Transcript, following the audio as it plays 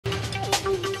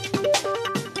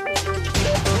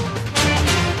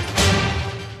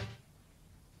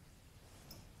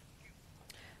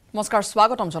নমস্কাৰ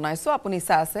স্বাগতম জনাইছো আপুনি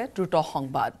চাই আছে দ্ৰুত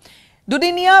সংবাদ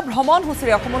দুদিনীয়া ভ্ৰমণ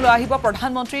হুচৰি অসমলৈ আহিব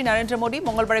প্ৰধানমন্ত্ৰী নৰেন্দ্ৰ মোদী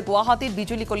মঙ্গলবাৰে গুৱাহাটীত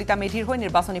বিজুলী কলিতা মেধিৰ হৈ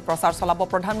নিৰ্বাচনী প্ৰচাৰ চলাব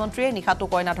প্ৰধানমন্ত্ৰীয়ে নিখাটো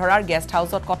কইনাধৰাৰ গেষ্ট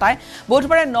হাউছত কটাই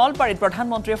বুধবাৰে নলবাৰীত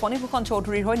প্ৰধানমন্ত্ৰীয়ে ফণীভূষণ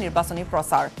চৌধুৰীৰ হৈ নিৰ্বাচনী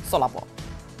প্ৰচাৰ চলাব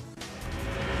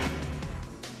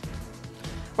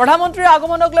প্ৰধানমন্ত্ৰীৰ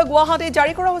আগমনক লৈ গুৱাহাটীত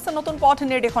জাৰি কৰা হৈছে নতুন পথ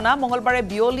নিৰ্দেশনা মঙ্গলবাৰে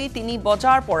বিয়লি 3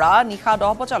 বজাৰ পৰা নিশা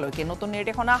 10 বজালৈকে নতুন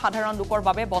নিৰ্দেশনা সাধাৰণ লোকৰ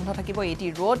বাবে বন্ধ থাকিব এটি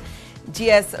ৰোড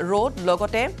জিএছ ৰোড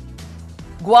লগতে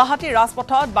গুৱাহাটী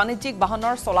ৰাজপথত বাণিজ্যিক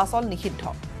বাহনৰ চলাচল নিষিদ্ধ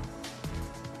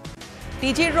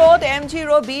টিজি road MG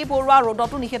road B Barua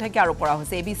ৰোডতো নিষেধাজ্ঞা আৰোপ কৰা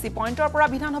হৈছে এবিসি পইণ্টৰ পৰা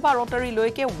বিধানসভা ৰটাৰী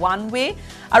লৈকে ওৱান ৱে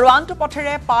আৰু আনটো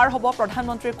পথেৰে পাৰ হ'ব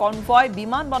প্ৰধানমন্ত্ৰীৰ কনভয়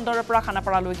বিমান বন্দৰৰ পৰা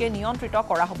খানাপাৰা লৈকে নিয়ন্ত্ৰিত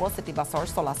কৰা হ'ব চিটি বাছৰ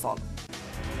চলাচল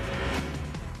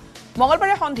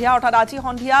মঙ্গলবাৰে সন্ধিয়া অৰ্থাৎ আজি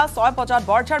সন্ধিয়া 6 বজাত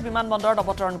বৰঝাৰ বিমানবন্দৰত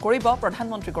অৱতৰণ কৰিব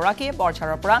প্ৰধানমন্ত্ৰী গৰাকীয়ে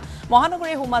বৰঝাৰৰ পৰা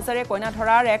মহানগৰী হোমাজাৰে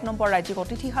কইনাধৰাৰ 1 নম্বৰ ৰাজ্যিক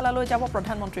অতিথিশালালৈ যাব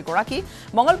প্ৰধানমন্ত্ৰী গৰাকী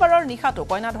মঙ্গলবাৰৰ নিশাটো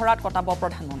কইনাধৰাত কটাব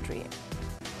প্ৰধানমন্ত্ৰীয়ে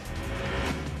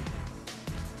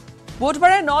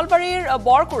বুধবাৰে নলবাৰীৰ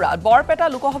বৰকুৰাত বৰপেটা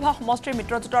লোকসভা সমষ্টিৰ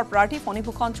মিত্ৰজোঁটৰ প্ৰাৰ্থী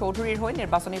ফণীভূষণ চৌধুৰীৰ হৈ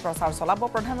নিৰ্বাচনী প্ৰচাৰ চলাব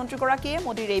প্ৰধানমন্ত্ৰী গৰাকীয়ে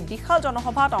মোদীৰ এই বিশাল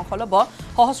জনসভাত অংশ ল'ব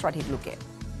সহস্ৰাধিক লোকে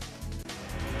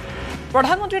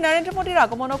প্ৰধানমন্ত্ৰী নৰেন্দ্ৰ মোদীৰ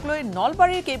আগমনক লৈ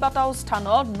নলবাৰীৰ কেইবাটাও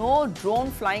স্থানত নো ড্ৰোন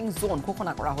ফ্লাইং জোন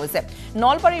ঘোষণা কৰা হৈছে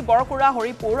নলবাৰী বৰকুৰা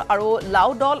হৰিপুৰ আৰু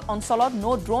লাউডল অঞ্চলত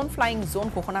নো ড্ৰোন ফ্লাইং জোন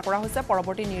ঘোষণা কৰা হৈছে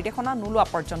পৰৱৰ্তী নিৰ্দেশনা নোলোৱা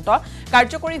পৰ্যন্ত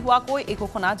কাৰ্যকৰী হোৱাকৈ এই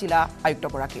ঘোষণা জিলা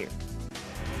আয়ুক্তগৰাকীৰ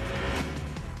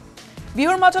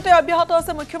বিহুৰ মাজতে অব্যাহত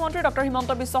আছে মুখ্যমন্ত্ৰী ডক্টৰ হিমন্ত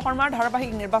বিশ্ব শৰ্মাৰ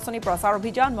ধাৰাবাহিক নিৰ্বাচনী প্ৰচাৰ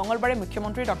অভিযান মঙ্গলবাৰে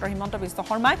মুখ্যমন্ত্ৰী ডক্টৰ হিমন্ত বিশ্ব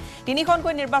শৰ্মাই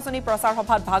তিনিখনকৈ নিৰ্বাচনী প্ৰচাৰ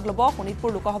সভাত ভাগ ল'ব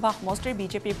শোণিতপুৰ লোকসভা সমষ্টিৰ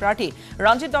বিজেপি প্ৰাৰ্থী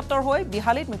ৰঞ্জিত দত্তৰ হৈ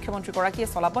বিহালীত মুখ্যমন্ত্ৰী গৰাকীয়ে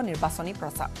চলাব নিৰ্বাচনী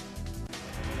প্ৰচাৰ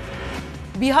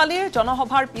বিহালীৰ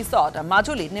জনসভাৰ পিছত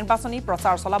মাজুলীত নিৰ্বাচনী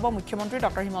প্ৰচাৰ চলাব মুখ্যমন্ত্ৰী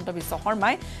ডক্টৰ হিমন্ত বিশ্ব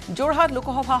শৰ্মাই যোৰহাট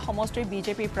লোকসভা সমষ্টিৰ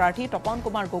বিজেপি প্ৰাৰ্থী তপন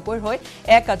কুমাৰ গগৈৰ হৈ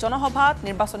এক জনসভাত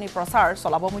নিৰ্বাচনী প্ৰচাৰ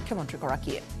চলাব মুখ্যমন্ত্ৰী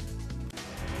গৰাকীয়ে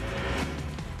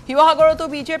শিৱসাগৰতো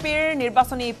বিজেপিৰ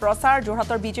নিৰ্বাচনী প্ৰচাৰ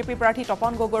যোৰহাটৰ বিজেপি প্ৰাৰ্থী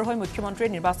তপন গগৈৰ হৈ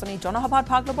মুখ্যমন্ত্ৰীৰ নিৰ্বাচনী জনসভাত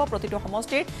ভাগ ল'ব প্ৰতিটো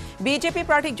সমষ্টিৰ বিজেপি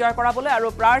প্ৰাৰ্থীক জয় কৰাবলৈ আৰু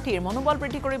প্ৰাৰ্থীৰ মনোবল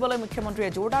বৃদ্ধি কৰিবলৈ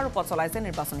মুখ্যমন্ত্ৰীয়ে জোৰদাৰ ৰূপত চলাইছে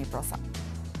নিৰ্বাচনী প্ৰচাৰ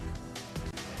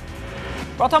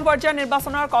প্ৰথম পৰ্যায়ৰ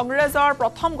নিৰ্বাচনৰ কংগ্ৰেছৰ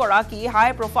প্ৰথমগৰাকী হাই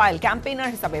প্ৰফাইল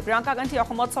কেম্পেইনাৰ হিচাপে প্ৰিয়ংকা গান্ধী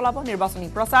অসমত চলাব নিৰ্বাচনী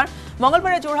প্ৰচাৰ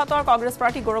মঙ্গলবাৰে যোৰহাটৰ কংগ্ৰেছ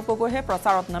প্ৰাৰ্থী গৌৰৱ গগৈয়ে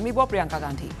প্ৰচাৰত নামিব প্ৰিয়ংকা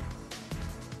গান্ধী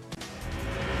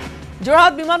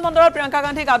যোৰহাট বিমানবন্দৰত প্ৰিয়ংকা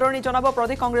গান্ধীক আদৰণি জনাব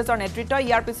প্ৰদেশ কংগ্ৰেছৰ নেতৃত্বই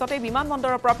ইয়াৰ পিছতে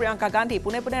বিমানবন্দৰৰ পৰা প্ৰিয়ংকা গান্ধী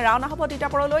পুনে ৰাওনা হ'ব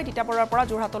তিতাপৰলৈ তিতাপৰৰ পৰা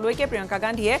যোৰহাটলৈকে প্ৰিয়ংকা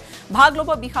গান্ধীয়ে ভাগ ল'ব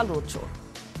বিশাল ৰোড শ্ব'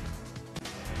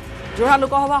 যোৰহাট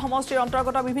লোকসভা সমষ্টিৰ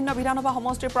অন্তৰ্গত বিভিন্ন বিধানসভা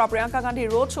সমষ্টিৰ পৰা প্ৰিয়ংকা গান্ধী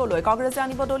ৰোড শ্ব'লৈ কংগ্ৰেছে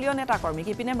আনিব দলীয় নেতাকৰ্মীক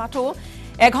ইপিনে মাথো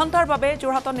এঘণ্টাৰ বাবে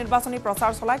যোৰহাটত নিৰ্বাচনী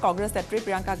প্ৰচাৰ চলাই কংগ্ৰেছ নেত্ৰী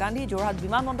প্ৰিয়ংকা গান্ধী যোৰহাট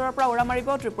বিমানবন্দৰৰ পৰা উৰা মাৰিব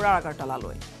ত্ৰিপুৰাৰ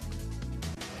আগৰতলালৈ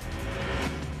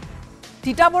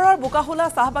তিতাবৰৰ বোকাহোলা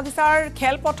চাহবাগিচাৰ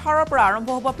খেলপথাৰৰ পৰা আৰম্ভ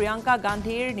হ'ব প্ৰিয়ংকা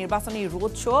গান্ধীৰ নিৰ্বাচনী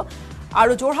ৰোড শ্ব'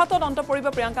 আৰু যোৰহাটত অন্ত পৰিব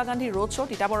প্ৰিয়ংকা গান্ধীৰ ৰোড শ্ব'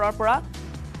 তিতাবৰৰ পৰা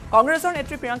কংগ্ৰেছৰ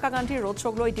নেত্ৰী প্ৰিয়ংকা গান্ধীৰ ৰোড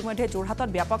শ্ব'ক লৈ ইতিমধ্যে যোৰহাটত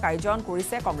ব্যাপক আয়োজন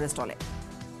কৰিছে কংগ্ৰেছ দলে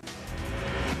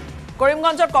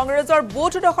কৰিমগঞ্জত কংগ্ৰেছৰ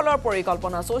বুথ দখলৰ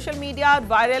পৰিকল্পনা ছ'চিয়েল মিডিয়াত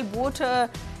ভাইৰেল বুথ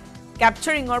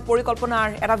কেপচাৰিঙৰ পৰিকল্পনাৰ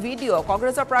এটা ভিডিঅ'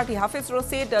 কংগ্ৰেছৰ প্ৰাৰ্থী হাফিজ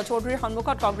ৰছিদ চৌধুৰীৰ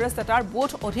সন্মুখত কংগ্ৰেছ নেতাৰ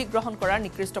বুথ অধিগ্ৰহণ কৰাৰ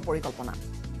নিকৃষ্ট পৰিকল্পনা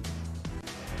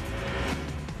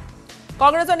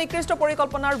কংগ্ৰেছৰ নিকৃষ্ট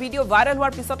পৰিকল্পনাৰ ভিডিঅ' ভাইৰেল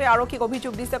হোৱাৰ পিছতে আৰক্ষীক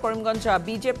অভিযোগ দিছে কৰিমগঞ্জ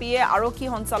বিজেপিয়ে আৰক্ষী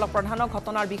সঞ্চালক প্ৰধানক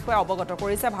ঘটনাৰ বিষয়ে অৱগত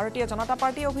কৰিছে ভাৰতীয় জনতা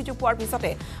পাৰ্টীয়ে অভিযোগ পোৱাৰ পিছতে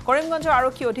কৰিমগঞ্জৰ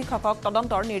আৰক্ষী অধীক্ষকক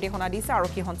তদন্তৰ নিৰ্দেশনা দিছে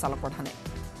আৰক্ষী সঞ্চালক প্ৰধানে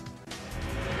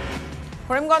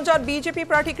কৰিমগঞ্জত বিজেপি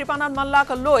প্ৰাৰ্থী কৃপানাথ মাল্লাক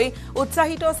লৈ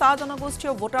উৎসাহিত চাহ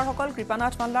জনগোষ্ঠীয় ভোটাৰসকল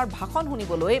কৃপানাথ মাল্লাৰ ভাষণ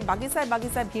শুনিবলৈ বাগিচাই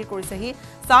বাগিচাই ভিৰ কৰিছেহি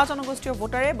চাহ জনগোষ্ঠীয়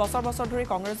ভোটাৰে বছৰ বছৰ ধৰি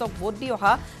কংগ্ৰেছক ভোট দি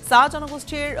অহা চাহ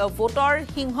জনগোষ্ঠীৰ ভোটৰ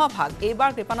সিংহভাগ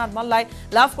এইবাৰ কৃপানাথ মাল্লাই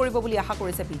লাভ কৰিব বুলি আশা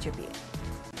কৰিছে বিজেপিয়ে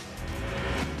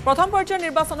প্ৰথম পৰ্যায়ৰ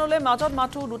নিৰ্বাচনলৈ মাজত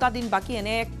মাথো দুটা দিন বাকী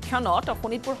এনে ক্ষণত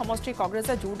শোণিতপুৰ সমষ্টিৰ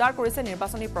কংগ্ৰেছে জোৰদাৰ কৰিছে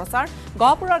নিৰ্বাচনী প্ৰচাৰ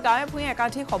গহপুৰৰ গাঁৱে ভূঞে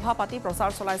একাধিক সভা পাতি প্ৰচাৰ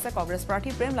চলাইছে কংগ্ৰেছ প্ৰাৰ্থী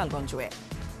প্ৰেমলাল গঞ্জুৱে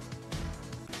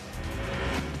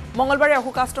মঙ্গলবাৰে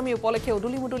অশোকাষ্টমী উপলক্ষে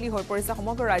উদুলি হৈ পৰিছে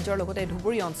সমগ্ৰ ৰাজ্যৰ লগতে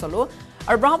ধুবুৰী অঞ্চলো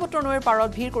আৰু ব্ৰহ্মপুত্ৰ নৈৰ পাৰত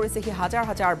ভিৰ কৰিছেহি হাজাৰ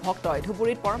হাজাৰ ভক্তই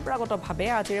ধুবুৰীত পৰম্পৰাগতভাৱে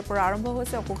আজিৰে পৰা আৰম্ভ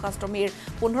হৈছে অশোকাষ্টমীৰ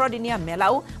 15-দিনীয়া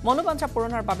মেলাও মনোবাঞ্ছা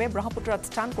পূৰণৰ বাবে ব্ৰহ্মপুত্ৰত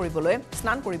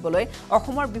স্নান কৰিবলৈ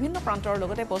অসমৰ বিভিন্ন প্ৰান্তৰ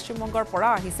লগতে পশ্চিমবংগৰ পৰা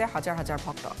আহিছে হাজাৰ হাজাৰ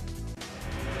ভক্ত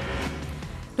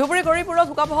ধুবুৰী গৰিপুৰত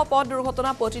হুকাবহ পথ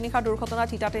দুৰ্ঘটনা পতিনিশা দুৰ্ঘটনা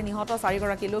থিতাতে নিহত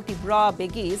 4গৰাকী লোক তীব্ৰ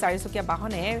বেগী 4চকীয়া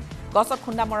বাহনে গছত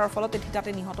খুন্দা মৰাৰ ফলতে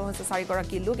থিতাতে নিহত হৈছে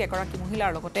 4গৰাকী লোক এগৰাকী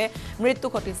মহিলাৰ লগতে মৃত্যু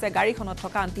ঘটিছে গাড়ীখনত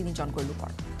থকা আন 3জনকৈ লোকৰ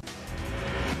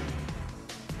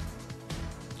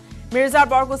মিৰ্জাৰ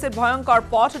বৰগুচিত ভয়ংকৰ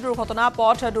পথ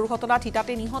দুৰ্ঘটনা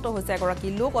থিতাতে নিহত হৈছে এগৰাকী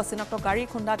লোক অচিনাক্ত গাড়ী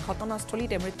খুন্দাত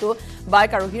ঘটনাস্থলীতে মৃত্যু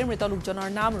বাইক আৰোহীৰ মৃত লোকজনৰ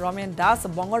নাম ৰমেন দাস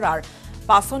বঙৰাৰ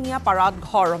পাছনীয়া পাৰাত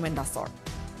ঘৰ ৰমেন দাসৰ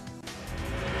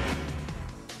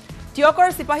টিয়কৰ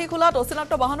সিপাহীখোলাত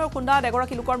অচিনাক্ত বাহনৰ খুন্দাত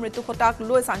এগৰাকী লোকৰ মৃত্যু ঘটাক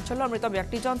লৈ চাঞ্চল্যৰ মৃত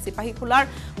ব্যক্তিজন সিপাহীখোলাৰ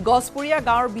গছপুৰীয়া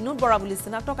গাঁৱৰ বিনোদ বৰা বুলি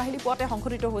চিনাক্ত কাহিনী পোৱাতে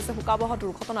সংঘটিত হৈছে হুকাবহ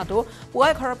দুৰ্ঘটনাটো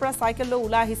পুৱাই ঘৰৰ পৰা চাইকেল লৈ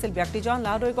ওলাই আহিছিল ব্যক্তিজন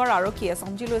লাহদৈগড় আৰক্ষীয়ে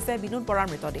সমজি লৈছে বিনোদ বৰাৰ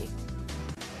মৃতদেহ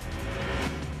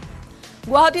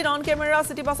গুৱাহাটীত অন কেমেৰা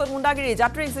চিটি বাছত গুণ্ডাগিৰি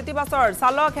যাত্ৰী চিটি বাছৰ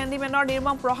চালক হেণ্ডিমেনৰ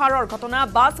নিৰ্মম প্ৰহাৰৰ ঘটনা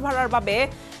বাছ ভাড়াৰ বাবে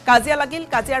কাজিয়া লাগিল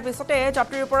কাজিয়াৰ পিছতে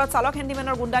যাত্ৰীৰ ওপৰত চালক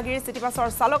হেণ্ডিমেনৰ গুণ্ডাগিৰি চিটি বাছৰ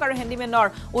চালক আৰু হেণ্ডিমেনৰ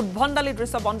উদ্ভণ্ডালী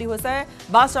দৃশ্য বন্দী হৈছে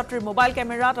বাছ যাত্ৰীৰ মোবাইল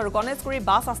কেমেৰাত আৰু গণেশগুৰি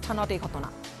বাছ আস্থানত এই ঘটনা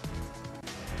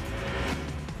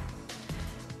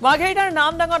মাৰ্ঘেৰিটাৰ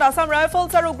নামডাঙত আছাম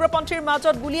ৰাইফলছ আৰু উগ্ৰপন্থীৰ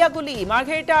মাজত গুলিয়াগুলি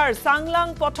মাৰ্ঘেৰিটাৰ চাংলাং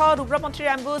পথত উগ্ৰপন্থীৰ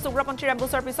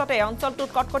এম্বুছৰ পিছতে অঞ্চলটোত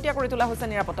কটকটীয়া কৰি তোলা হৈছে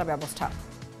নিৰাপত্তা ব্যৱস্থা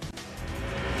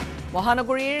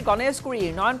মহানগৰীৰ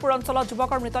গণেশগুৰিৰ নয়নপুৰ অঞ্চলত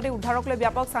যুৱকৰ মৃতদেহ উদ্ধাৰক লৈ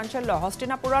ব্যাপক চাঞ্চল্য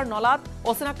হস্তিনাপুৰৰ নলাত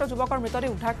অচিনাক্ত যুৱকৰ মৃতদেহ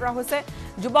উদ্ধাৰ কৰা হৈছে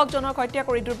যুৱকজনক হত্যা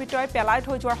কৰি দুৰ্বৃত্তই পেলাই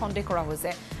থৈ যোৱাৰ সন্দেহ কৰা হৈছে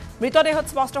মৃতদেহত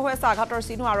স্পষ্ট হৈ আছে আঘাতৰ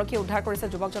চিহ্ন আৰক্ষীয়ে উদ্ধাৰ কৰিছে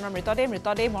যুৱকজনৰ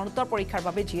মৃতদেহ মৰণোত্তৰ পৰীক্ষাৰ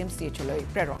বাবে GMCHলৈ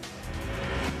প্ৰেৰণ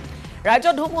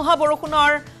ৰাজ্যত ধুমুহা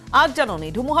বৰষুণৰ আগজাননী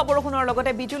ধুমুহা বৰষুণৰ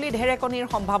লগতে বিজুলী ঢেৰেকনিৰ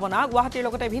সম্ভাৱনা গুৱাহাটীৰ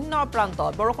লগতে ভিন্ন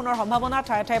প্ৰান্তত বৰষুণৰ সম্ভাৱনা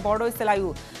ঠায়ে ঠায়ে বৰদৈ চেলায়ু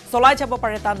চলাই যাব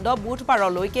পাৰে তাণ্ডৱ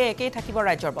বুধবাৰলৈকে একেই থাকিব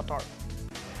ৰাজ্যৰ বতৰ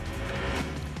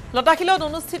লতাশিলত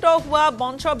অনুষ্ঠিত হোৱা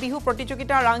মঞ্চ বিহু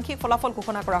প্ৰতিযোগিতাৰ আংশিক ফলাফল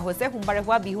ঘোষণা কৰা হৈছে সোমবাৰে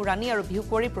হোৱা বিহু ৰাণী আৰু বিহু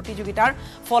কুঁৱৰী প্ৰতিযোগিতাৰ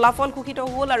ফলাফল ঘোষিত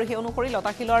হ'ল আৰু সেই অনুসৰি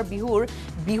লতাশিলৰ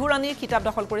বিহু ৰাণীৰ খিতাপ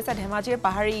দখল কৰিছে ধেমাজিৰ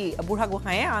পাহাৰী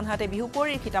বুঢ়াগোহাঁয়ে আনহাতে বিহু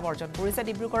কুঁৱৰীৰ খিতাপ অৰ্জন কৰিছে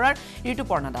ডিব্ৰুগড়ৰ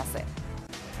ঋতুপৰ্ণা দাসে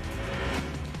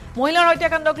মহিলাৰ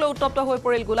হত্যাকাণ্ডক লৈ উত্তপ্ত হৈ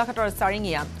পৰিল গোলাঘাটৰ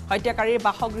চাৰিঙিয়া হত্যাকাৰীৰ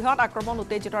বাসগৃহত আক্ৰমণ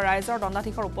উত্তেজিত ৰাইজৰ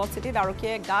দণ্ডাধীশৰ উপস্থিতিত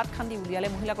আৰক্ষীয়ে গাঁত খান্দি উলিয়ালে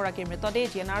মহিলাগৰাকীৰ মৃতদেহ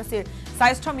GNRCৰ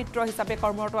স্বাস্থ্য মিত্ৰ হিচাপে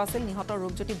কৰ্মৰত আছিল নিহত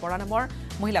ৰূপজ্যোতি বৰা নামৰ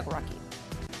মহিলাগৰাকী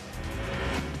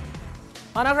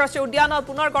মানস ৰাষ্ট্ৰীয় উদ্যানত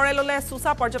পুনৰ গড়ে ললে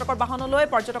সুচা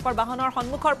পৰ্যটকৰ বাহনৰ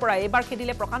সন্মুখৰ পৰা এইবাৰ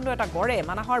খেদিলে প্ৰকাণ্ড এটা গড়ে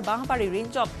মানসৰ বাঁহবাৰী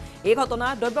ৰেঞ্জত এই ঘটনা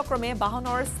দৈৱক্ৰমে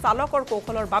বাহনৰ চালকৰ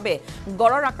কৌশলৰ বাবে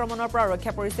গড়ৰ আক্ৰমণৰ পৰা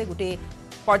ৰক্ষা পৰিছে গোটেই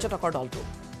পৰ্যটকৰ দলটো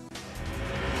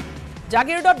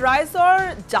জাগিৰোডত ৰাইজৰ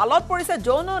জালত পৰিছে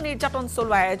যৌন নিৰ্যাতন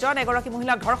চলোৱা এগৰাকী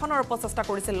মহিলাক ধৰ্ষণৰ প্ৰচেষ্টা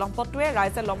কৰিছিল লম্পটটোৱে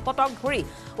ৰাইজে লম্পটক ধৰি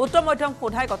উত্তৰ মধ্যম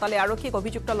সোধাই কটালে আৰক্ষীক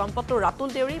অভিযুক্ত লম্পটটো ৰাতুল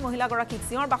দেউৰী মহিলাগৰাকীক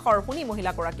চিঞৰ বাখৰ শুনি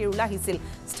মহিলাগৰাকীৰ ওলাই আহিছিল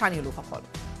স্থানীয় লোকসকল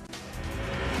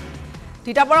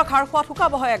তিতাবৰক হাৰখোৱাত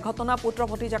হুকাবহ এক ঘটনা পুত্ৰ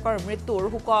ভতিজাকৰ মৃত্যুৰ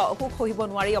সুখ সহিব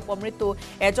নোৱাৰি অপমৃত্যু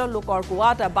এজন লোকৰ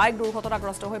গোৱাত বাইক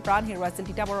দুৰ্ঘটনাগ্ৰস্ত হৈ প্ৰাণ হেৰুৱাইছিল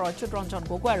তিতাবৰৰ অচ্যুত ৰঞ্জন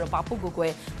গগৈ আৰু পাপু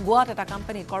গগৈয়ে গোৱাত এটা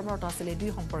কোম্পানীত কৰ্মৰত আছিল এই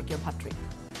দুই সম্পৰ্কীয় ভাতৃ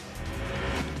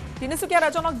তিনিচুকীয়াত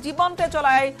এজনক জীৱন্তে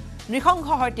জ্বলাই নৃশংস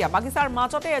হত্যা বাগিচাৰ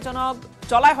মাজতে এজনক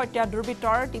জ্বলাই হত্যা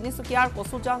দুৰ্বৃত্তৰ তিনিচুকীয়াৰ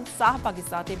কচুজান চাহ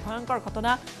বাগিচাত এই ভয়ংকৰ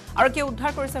ঘটনা আৰক্ষীয়ে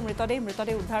উদ্ধাৰ কৰিছে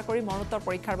মৃতদেহ উদ্ধাৰ কৰি মৰণোত্তৰ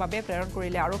পৰীক্ষাৰ বাবে প্ৰেৰণ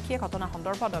কৰিলে আৰক্ষীয়ে ঘটনা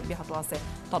সন্দৰ্ভত অব্যাহত আছে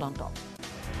তদন্ত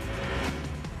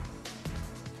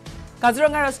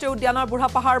কাজিৰঙা ৰাষ্ট্ৰীয় উদ্যানৰ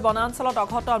বুঢ়াপাহাৰ বনাঞ্চলত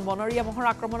অঘটন বনৰীয়া মহৰ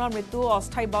আক্ৰমণৰ মৃত্যু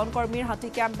অস্থায়ী বনকৰ্মীৰ হাতী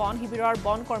কেম্প বন শিবিৰৰ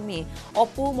বনকৰ্মী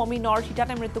অপু মমিনৰ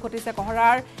থিতাতে মৃত্যু ঘটিছে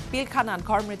কহৰাৰ পিলখানাত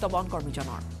ঘৰ মৃত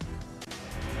বনকৰ্মীজনৰ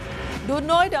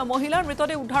দুধনৈত মহিলাৰ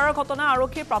মৃতদেহ উদ্ধাৰৰ ঘটনা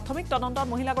আৰক্ষীৰ প্ৰাথমিক তদন্তত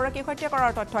মহিলাগৰাকীক হত্যা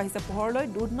কৰাৰ তথ্য আহিছে পোহৰলৈ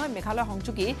দুধনৈ মেঘালয়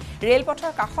সংযোগী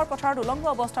ৰেলপথৰ কাষৰ পথাৰত উলংগ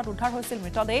অৱস্থাত উদ্ধাৰ হৈছিল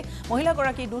মৃতদেহ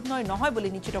মহিলাগৰাকী দুধনৈ নহয় বুলি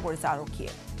নিশ্চিত কৰিছে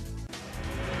আৰক্ষীয়ে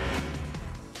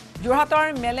যোৰহাটৰ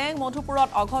মেলেং মধুপুৰত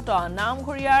অঘটন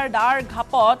নামঘৰীয়াৰ দাৰ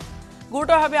ঘাপত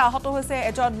গুৰুতৰভাৱে আহত হৈছে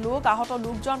এজন লোক আহত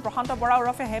লোকজন প্ৰশান্ত বৰা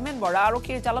ওৰফে হেমেন বৰা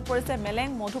আৰক্ষীৰ জালত পৰিছে মেলেং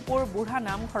মধুপুৰ বুঢ়া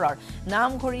নামঘৰৰ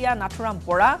নামঘৰীয়া নাথুৰাম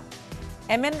বৰা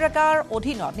এমেনৰেগাৰ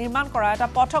অধীনত নিৰ্মাণ কৰা এটা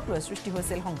পথক লৈ সৃষ্টি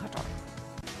হৈছিল সংঘাতৰ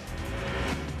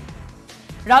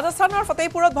ৰাজস্থানৰ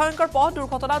ফতেহপুৰত ভয়ংকৰ পথ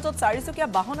দুৰ্ঘটনা য'ত চাৰিচকীয়া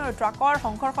বাহন আৰু ট্ৰাকৰ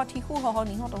সংঘৰ্ষত শিশুসহ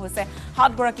নিহত হৈছে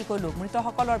 7 গৰাকীকৈ লোক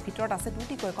মৃতসকলৰ ভিতৰত আছে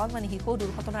 2টিকৈ কণমানি শিশু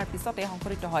দুৰ্ঘটনাৰ পিছতে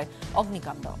সংঘটিত হয়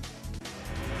অগ্নিকাণ্ড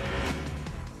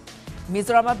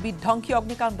মিজোৰামত বিধ্বংসী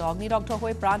অগ্নিদগ্ধ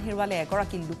হৈ প্ৰাণ হেৰুৱালে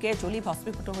এগৰাকী লোকে জ্বলি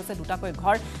ভস্মীভূত হৈছে 2টাকৈ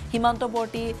ঘৰ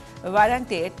সীমান্তৱৰ্তী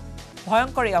ৱাৰাংটেত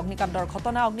ভয়ংকৰ অগ্নিকাণ্ডৰ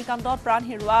ঘটনা অগ্নিকাণ্ডত প্ৰাণ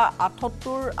হেৰুৱা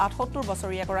 78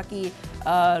 বছৰীয়া এগৰাকী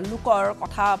লোকৰ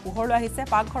কথা পোহৰলৈ আহিছে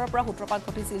পাকঘৰৰ পৰা সূত্ৰপাত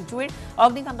ঘটিছিল জুইৰ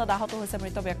অগ্নিকাণ্ডত আহত হৈছে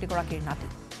মৃত ব্যক্তিগৰাকীৰ নাতি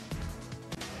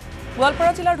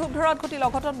গোৱালপাৰা জিলাৰ ধূপধৰাত ঘটিল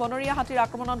অঘটন বনৰীয়া হাতীৰ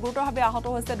আক্ৰমণত গুৰুতৰভাৱে আহত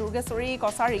হৈছে দুৰ্গেশ্বৰী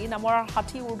কছাৰী নামৰ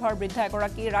 60 ঊৰ্ধৰ বৃদ্ধা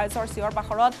এগৰাকী ৰাইজৰ চিঞৰ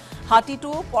বাখৰত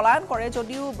হাতীটো পলায়ন কৰে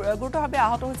যদিও গুৰুতৰভাৱে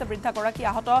আহত হৈছে বৃদ্ধাগৰাকী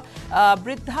আহত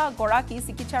বৃদ্ধাগৰাকী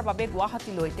চিকিৎসাৰ বাবে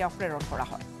গুৱাহাটীলৈ তেওঁক প্ৰেৰণ কৰা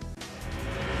হয়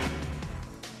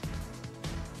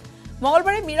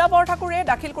মঙলবাৰে মীৰা বৰঠাকুৰে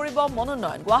দাখিল কৰিব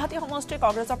মনোনয়ন গুৱাহাটী সমষ্টিৰ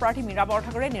কংগ্ৰেছৰ প্ৰাৰ্থী মীৰা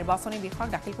বৰঠাকুৰে নিৰ্বাচনী বিষয়ক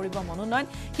দাখিল কৰিব মনোনয়ন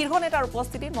শীৰ্ষ নেতাৰ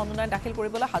উপস্থিতিত মনোনয়ন দাখিল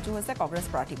কৰিবলৈ সাজু হৈছে কংগ্ৰেছ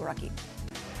প্ৰাৰ্থীগৰাকী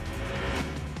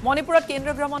মণিপুৰত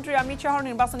কেন্দ্ৰীয় গৃহমন্ত্ৰী অমিত শ্বাহৰ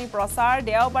নিৰ্বাচনী প্ৰচাৰ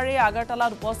দেওবাৰে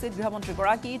আগৰতলাত উপস্থিত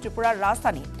গৃহমন্ত্ৰীগৰাকী ত্ৰিপুৰাৰ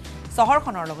ৰাজধানী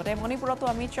চহৰখনৰ লগতে মণিপুৰতো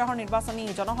অমিত শ্বাহৰ নিৰ্বাচনী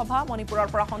জনসভা মণিপুৰৰ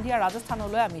পৰা সন্ধিয়া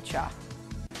ৰাজস্থানলৈ অমিত শ্বাহ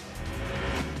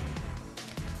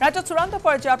ৰাজ্যত চূড়ান্ত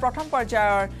পৰ্যায়ৰ প্ৰথম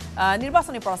পৰ্যায়ৰ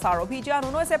নিৰ্বাচনী প্ৰচাৰ অভিযান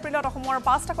 19 এপ্ৰিলত অসমৰ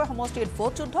 5টাকৈ সমষ্টিত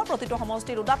ভোট যুদ্ধ প্ৰতিটো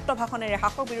সমষ্টিত উদাত্ত ভাষণেৰে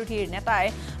শাসক বিৰোধীৰ নেতাই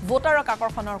ভোটাৰক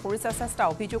আকৰ্ষণৰ কৰিছে চেষ্টা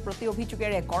অভিযোগ প্ৰতি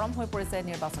অভিযোগেৰে গৰম হৈ পৰিছে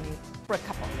নিৰ্বাচনী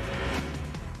প্ৰেক্ষাপট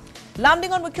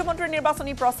লামডিঙত মুখ্যমন্ত্ৰীৰ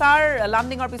নিৰ্বাচনী প্ৰচাৰ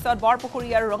লামডিঙৰ পিছত বৰপুখুৰী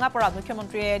আৰু ৰঙাপৰাত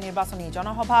মুখ্যমন্ত্ৰীয়ে নিৰ্বাচনী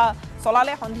জনসভা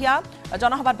চলালে সন্ধিয়া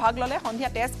জনসভাত ভাগ ললে সন্ধিয়া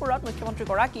তেজপুৰত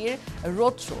মুখ্যমন্ত্ৰীগৰাকীৰ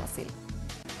ৰোড শ্ব' আছিল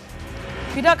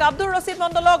বিধায়ক আব্দুৰ ৰছিদ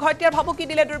মণ্ডলক হত্যাৰ ভাবুকি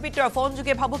দিলে দুৰ্বৃত্তই ফোন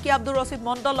যোগে ভাবুকি আব্দুৰ ৰছিদ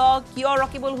মণ্ডলক কিয়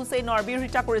ৰকিবুল হুছেইনৰ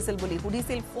বিৰোধিতা কৰিছিল বুলি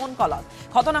সুধিছিল ফোন কলত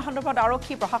ঘটনা সন্দৰ্ভত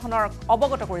আৰক্ষী প্ৰশাসনৰ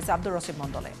অৱগত কৰিছে আব্দুৰ ৰছিদ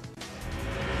মণ্ডলে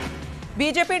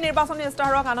বিজেপিৰ নিৰ্বাচনী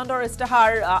ইস্তাহাৰক আনন্দৰ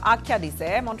ইস্তাহাৰ আখ্যা দিছে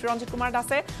মন্ত্ৰী ৰঞ্জিত কুমাৰ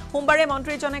দাসে সোমবাৰে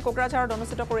মন্ত্ৰীজনে কোকৰাঝাৰত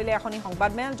অনুষ্ঠিত কৰিলে এখনি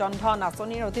সংবাদমেল জনধন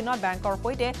আঁচনিৰ অধীনত বেংকৰ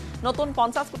সৈতে নতুন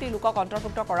 50 কোটি লোকক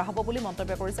অন্তৰ্ভুক্ত কৰা হ'ব বুলি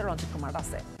মন্তব্য কৰিছে ৰঞ্জিত কুমাৰ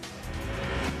দাসে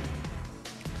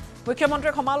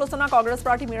মুখ্যমন্ত্ৰীৰ সমালোচনা কংগ্ৰেছ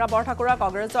প্ৰাৰ্থী মীৰা বৰঠাকুৰা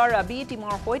কংগ্ৰেছৰ বি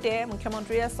টিমৰ সৈতে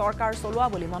মুখ্যমন্ত্ৰীয়ে চৰকাৰ চলোৱা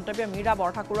বুলি মন্তব্য মীৰা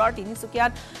বৰঠাকুৰৰ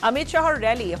তিনিচুকীয়াত অমিত শ্বাহৰ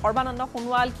ৰেলী সৰ্বানন্দ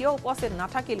সোণোৱাল কিয় উপস্থিত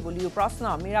নাথাকিল বুলিও প্ৰশ্ন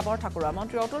মীৰা বৰঠাকুৰৰ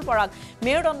মন্ত্ৰী অতুল বৰাক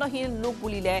মেৰুদণ্ডহীন লোক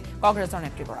বুলিলে কংগ্ৰেছৰ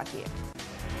নেত্ৰীগৰাকীয়ে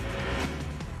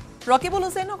ৰকিবুল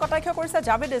হুছেইনক কটাক্ষ কৰিছে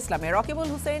জাভেদ ইছলামে ৰকিবুল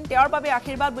হুছেইন তেওঁৰ বাবে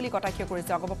আশীৰ্বাদ বুলি কটাক্ষ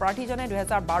কৰিছে অগপ প্ৰাৰ্থীজনে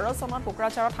 2012 চনত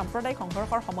কোকৰাঝাৰত সাম্প্ৰদায়িক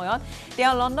সংঘৰ্ষৰ সময়ত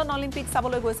তেওঁ লণ্ডন অলিম্পিক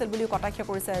চাবলৈ গৈছিল বুলিও কটাক্ষ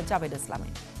কৰিছে জাভেদ ইছলামে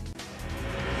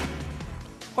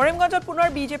কৰিমগঞ্জত পুনৰ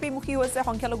বিজেপিমুখী হৈছে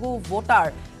সংখ্যালঘু ভোটাৰ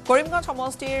কৰিমগঞ্জ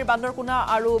সমষ্টিৰ বান্দৰকুনা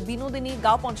আৰু বিনোদিনী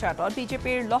গাঁও পঞ্চায়তত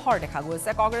বিজেপিৰ লহৰ দেখা গৈছে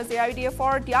কংগ্ৰেছ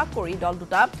এআইডিএফৰ ত্যাগ কৰি দল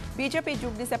দুটা বিজেপি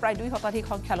যোগ দিছে প্ৰায় 2 শতাধিক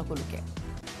সংখ্যালঘু লোকে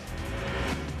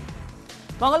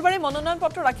মঙলবাৰে মনোনয়ন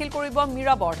পত্ৰ দাখিল কৰিব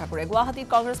মীৰা বৰঠাকুৰে গুৱাহাটীত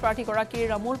কংগ্ৰেছ প্ৰাৰ্থীগৰাকীৰ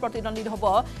মূল প্ৰতিদ্বন্দ্বী হ'ব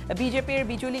বিজেপিৰ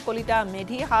বিজুলী কলিতা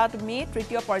মেধি 7 মে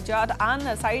তৃতীয় পৰ্যায়ত আন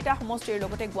 4টা সমষ্টিৰ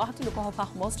লগতে গুৱাহাটী লোকসভা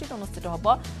সমষ্টিত অনুষ্ঠিত হ'ব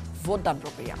ভোটদান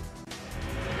প্ৰক্ৰিয়া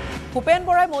ভূপেন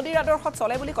বৰাই মোদীৰ আদৰ্শত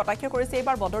চলে বুলি কটাক্ষ কৰিছে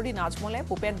এইবাৰ বদৰদী নাজমলে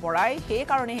ভূপেন বৰাই সেই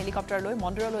কাৰণে হেলিকপ্টাৰ লৈ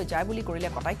মন্দিৰলৈ যায় বুলি কৰিলে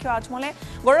কটাক্ষ আজমলে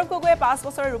গৌৰৱ গগৈয়ে 5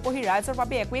 বছৰৰ ৰূপহী ৰাইজৰ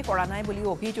বাবে একোৱেই কৰা নাই বুলি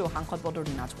অভিযোগ সাংসদ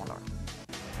বদৰদী নাজমলৰ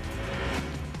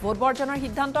ভোট বৰ্জনৰ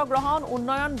সিদ্ধান্ত গ্ৰহণ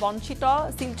উন্নয়ন বঞ্চিত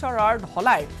শিলচৰৰ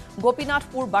ঢলাইৰ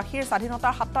গোপীনাথপুৰবাসীৰ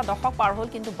স্বাধীনতাৰ 7টা দশক পাৰ হ'ল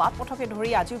কিন্তু বাট পথকে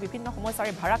ধৰি আজিও বিভিন্ন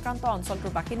সমস্যাৰে ভাৰাক্ৰান্ত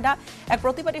অঞ্চলটোৰ বাসিন্দা এক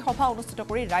প্ৰতিবাদী সভা অনুষ্ঠিত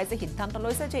কৰি ৰাইজে সিদ্ধান্ত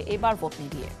লৈছে যে এইবাৰ ভোট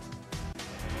নিদিয়ে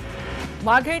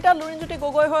মাৰ্ঘেৰিটা লুৰিণজ্যোতি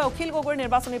গগৈ হৈ অখিল গগৈৰ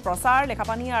নিৰ্বাচনী প্ৰচাৰ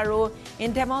লেখাপানী আৰু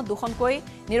ইনধেমত দুখনকৈ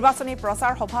নিৰ্বাচনী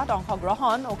প্ৰচাৰ সভাত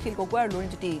অংশগ্ৰহণ অখিল গগৈ আৰু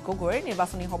লুৰিণজ্যোতি গগৈৰ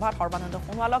নিৰ্বাচনী সভাত সৰ্বানন্দ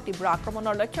সোণোৱালক তীব্ৰ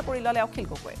আক্ৰমণৰ লক্ষ্য কৰি ল'লে অখিল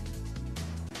গগৈ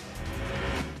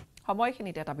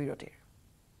সময়খিনিতে এটা বিৰতিৰ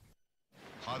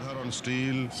সাধাৰণ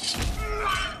ষ্টীল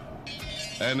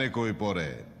এনেকৈ পৰে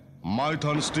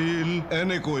মাইথন ষ্টীল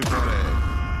এনেকৈ পৰে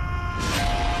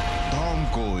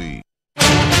ধমকৈ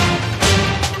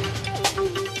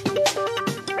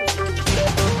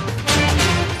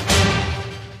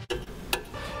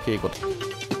সেই কথা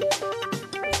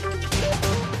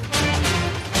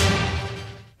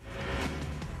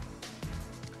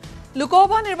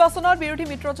লোকসভা নিৰ্বাচনত বিৰোধী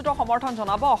মিত্ৰজোঁটক সমৰ্থন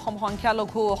জনাব অসম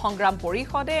সংখ্যালঘু সংগ্ৰাম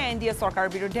পৰিষদে এনডিএ চৰকাৰৰ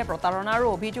বিৰুদ্ধে প্ৰতাৰণা আৰু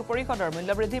অভিযোগ পৰিষদৰ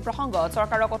মূল্যবৃদ্ধি প্ৰসংগত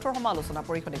চৰকাৰৰ কঠোৰ সমালোচনা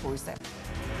পৰিষদে কৰিছে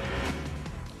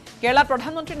কেৰালাত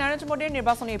প্ৰধানমন্ত্ৰী নৰেন্দ্ৰ মোদীৰ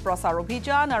নিৰ্বাচনী প্ৰচাৰ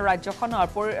অভিযান আৰু ৰাজ্যখনৰ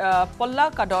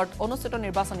পল্লাকাডত অনুষ্ঠিত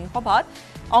নিৰ্বাচনী সভাত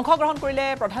অংশগ্ৰহণ কৰিলে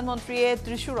প্ৰধানমন্ত্ৰীয়ে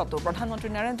ত্ৰিশুৰতো প্ৰধানমন্ত্ৰী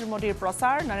নৰেন্দ্ৰ মোদীৰ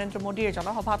প্ৰচাৰ নৰেন্দ্ৰ মোদীৰ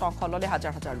জনসভাত অংশ ল'লে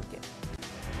হাজাৰ হাজাৰ লোকে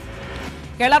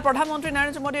কেৰালাত প্ৰধানমন্ত্ৰী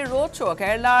নৰেন্দ্ৰ মোদীৰ ৰোড শ্ব'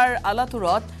 কেৰালাৰ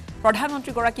আলাথুৰত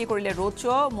প্ৰধানমন্ত্ৰীগৰাকীয়ে কৰিলে ৰোড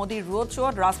শ্ব' মোদীৰ ৰোড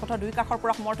শ্ব'ত ৰাজপথৰ দুই কাষৰ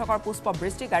পৰা সমৰ্থকৰ পুষ্প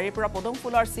বৃষ্টি গাড়ীৰ পৰা পদুম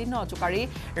ফুলৰ চিহ্ন জোকাৰি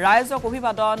ৰাইজৰ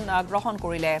অভিবাদন গ্ৰহণ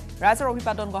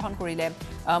কৰিলে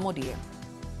মোদীয়ে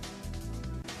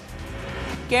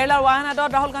কেৰালাৰ ৱায়ানাডত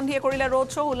ৰাহুল গান্ধীয়ে কৰিলে ৰোড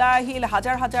শ্ব' ওলাই আহিল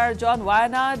হাজাৰ হাজাৰ জন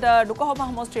ৱায়ানাড লোকসভা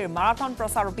সমষ্টিৰ মাৰাথন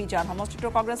প্ৰচাৰ অভিযান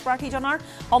সমষ্টিটোৰ কংগ্ৰেছ প্ৰাৰ্থীজনৰ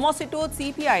সমষ্টিটোত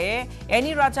চিপিআইয়ে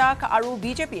এনি ৰাজাক আৰু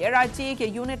বিজেপিয়ে ৰাজ্যিক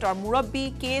ইউনিটৰ মুৰব্বী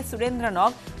কে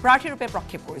সুৰেন্দ্ৰনক প্ৰাৰ্থীৰূপে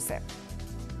প্ৰক্ষেপ কৰিছে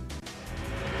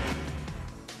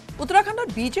উত্তৰাখণ্ডত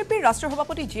বিজেপিৰ ৰাষ্ট্ৰীয়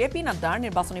সভাপতি জে পি নাড্ডাৰ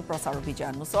নিৰ্বাচনী প্ৰচাৰ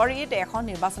অভিযান মুছৰিত এখন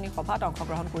নিৰ্বাচনী সভাত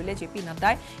অংশগ্ৰহণ কৰিলে জে পি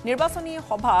নাড্ডাই নিৰ্বাচনী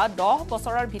সভাত 10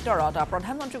 বছৰৰ ভিতৰত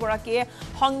প্ৰধানমন্ত্ৰীগৰাকীয়ে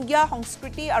সংজ্ঞা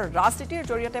সংস্কৃতি আৰু ৰাজনীতিৰ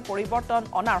জৰিয়তে পৰিৱৰ্তন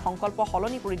অনাৰ সংকল্প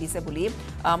সলনি কৰি দিছে বুলি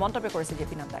মন্তব্য কৰিছে জে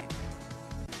পি নাড্ডাই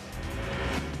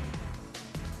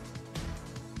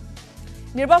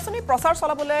নিৰ্বাচনী প্ৰচাৰ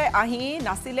চলাবলৈ আহি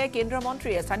নাছিলে কেন্দ্ৰীয়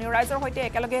মন্ত্ৰীয়ে স্থানীয় ৰাইজৰ সৈতে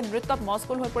একেলগে নৃত্যত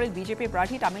মস্কুল হৈ পৰিল বিজেপি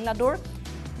প্ৰাৰ্থী তামিলনাডুৰ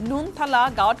নুনথালা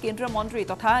গাঁৱত কেন্দ্ৰীয় মন্ত্ৰী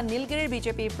তথা নীলগিৰিৰ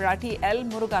বিজেপি প্ৰাৰ্থী এল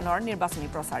মুৰুগানৰ নিৰ্বাচনী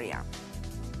প্ৰচাৰীয়া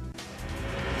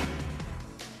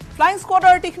ফ্লাইং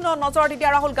স্কোৱাডৰ তীক্ষ্ণ নজৰ দিয়া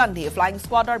ৰাহুল গান্ধী ফ্লাইং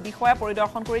স্কোৱাডৰ বিষয়া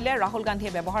পৰিদৰ্শন কৰিলে ৰাহুল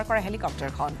গান্ধীয়ে ব্যৱহাৰ কৰা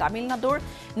হেলিকপ্টাৰখন তামিলনাডুৰ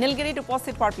নীলগিৰিত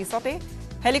উপস্থিত হোৱাৰ পিছতে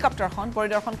হেলিকপ্টাৰখন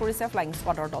পৰিদৰ্শন কৰিছে ফ্লাইং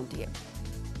স্কোৱাডৰ দলটিয়ে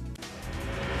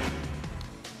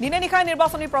দিনে নিশাই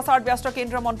নিৰ্বাচনী প্ৰচাৰত ব্যস্ত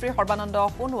কেন্দ্ৰীয় মন্ত্ৰী সৰ্বানন্দ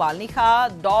সোণোৱাল নিশা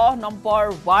 10 নম্বৰ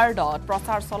ৱাৰ্ডত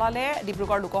প্ৰচাৰ চলালে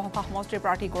ডিব্ৰুগড় লোকসভা সমষ্টিৰ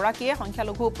প্ৰাৰ্থীগৰাকীয়ে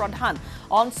সংখ্যালঘু প্ৰধান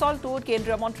অঞ্চলটোত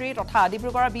কেন্দ্ৰীয় মন্ত্ৰী তথা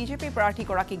ডিব্ৰুগড়ৰ বিজেপি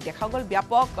প্ৰাৰ্থীগৰাকীক দেখা গ'ল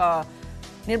ব্যাপক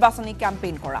নিৰ্বাচনী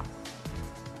কেম্পেইন কৰা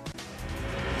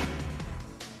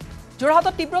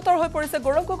যোৰহাটত তীব্ৰতৰ হৈ পৰিছে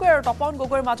গৌৰৱ গগৈ আৰু তপন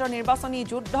গগৈৰ মাজৰ নিৰ্বাচনী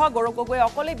যুদ্ধ গৌৰৱ গগৈ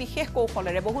অকলে বিশেষ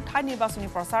কৌশলেৰে বহু ঠাই নিৰ্বাচনী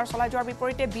প্ৰচাৰ চলাই যোৱাৰ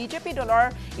বিপৰীতে বিজেপি দলৰ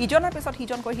ইজনৰ পিছত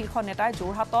সিজনকৈ শীৰ্ষ নেতাই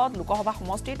যোৰহাটত লোকসভা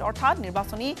সমষ্টিত অৰ্থাৎ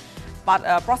নিৰ্বাচনী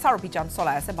প্ৰচাৰ অভিযান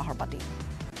চলাই আছে বাহৰপাতি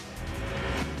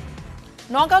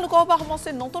নগাঁও লোকসভা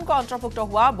সমষ্টিত নতুনকৈ অন্তৰ্ভুক্ত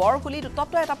হোৱা বৰগুলিত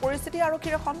উত্তপ্ত এটা পৰিস্থিতি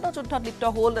আৰক্ষীৰ খণ্ড যুদ্ধত লিপ্ত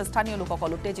হ'ল স্থানীয়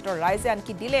লোকসকল উত্তেজিত ৰাইজে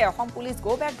আনকি দিলে অসম পুলিচ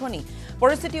গো বেক ধ্বনি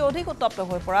পৰিস্থিতি অধিক উত্তপ্ত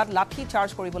হৈ পৰাত লাঠি চাৰ্জ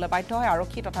কৰিবলৈ বাধ্য হয়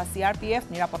আৰক্ষী তথা চিআৰপিএফ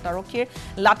নিৰাপত্তাৰক্ষীৰ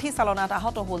লাঠি চালনাত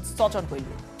আহত হ'ল 6জন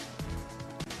লোক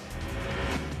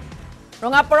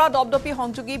ৰঙাপাৰা দপদপি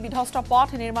সংযোগী বিধ্বস্ত পথ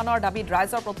নিৰ্মাণৰ দাবীত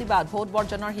ৰাইজৰ প্ৰতিবাদ ভোট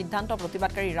বৰ্জনৰ সিদ্ধান্ত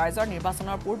প্ৰতিবাদকাৰী ৰাইজৰ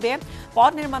নিৰ্বাচনৰ পূৰ্বে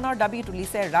পথ নিৰ্মাণৰ দাবী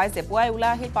তুলিছে ৰাইজে পুৱাই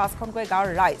ওলাই আহিল 5খনকৈ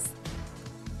গাঁৱৰ ৰাইজ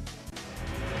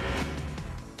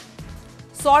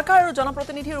সৰকাৰ আৰু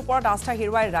জনপ্ৰতিনিধিৰ ওপৰত আস্থা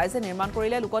হেৰুৱাই ৰাইজে নিৰ্মাণ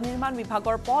কৰিলে লোক নিৰ্মাণ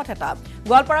বিভাগৰ পথ এটা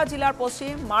গোৱালপাৰা জিলাৰ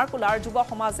পশ্চিম মাৰকুলাৰ যুৱ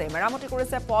সমাজে মেৰামতি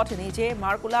কৰিছে পথ নিজে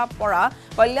মাৰকুলা পৰা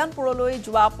কল্যাণপুৰলৈ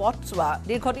যোৱা পথছোৱা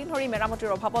দীৰ্ঘদিন ধৰি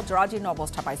মেৰামতিৰ অভাৱত জৰাজীৰ্ণ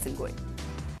অৱস্থা পাইছিলগৈ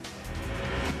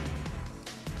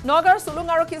নগাঁৱৰ সুলুং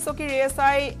আৰক্ষী চকীৰ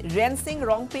এএছআই ৰেনসিং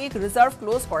ৰংপিক ৰিজাৰ্ভ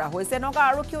ক্লোজ কৰা হৈছে নগাঁও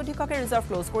আৰক্ষী অধীক্ষকে ৰিজাৰ্ভ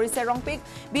ক্লোজ কৰিছে ৰংপিক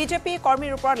বিজেপি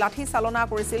কৰ্মীৰ ওপৰত লাঠি চালনা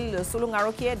কৰিছিল সুলুং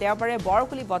আৰক্ষীয়ে দেওবাৰে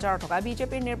বৰকুলি বজাৰত থকা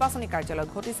বিজেপিৰ নিৰ্বাচনী কাৰ্যালয়ত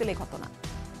ঘটিছিল এই ঘটনা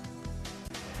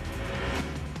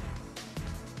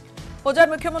পঞ্জাৱ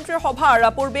মুখ্যমন্ত্ৰীৰ সভাৰ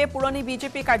পূৰ্বে পুৰণি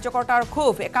বিজেপি কাৰ্যকৰ্তাৰ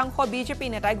ক্ষোভ একাংশ বিজেপি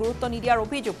নেতাই গুৰুত্ব নিদিয়াৰ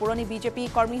অভিযোগ পুৰণি বিজেপি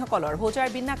কৰ্মীসকলৰ হোজাৰ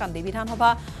বিন্নাকান্দি বিধানসভা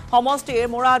সমষ্টিৰ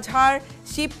মোৰাঝাৰ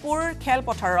শিৱপুৰ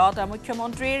খেলপথাৰত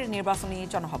মুখ্যমন্ত্ৰীৰ নিৰ্বাচনী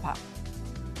জনসভা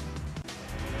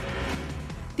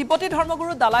তিব্বতী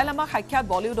ধৰ্মগুৰু দালাই লামা সাক্ষাৎ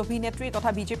বলিউড অভিনেত্ৰী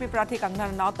তথা বিজেপি প্ৰাৰ্থী কংগনা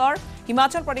ৰাণাউতৰ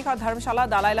হিমাচল প্ৰদেশৰ ধৰ্মশালা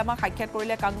দালাই লামা সাক্ষাৎ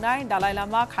কৰিলে কংগনাই দালাই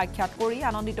লামাক সাক্ষাৎ কৰি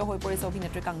আনন্দিত হৈ পৰিছে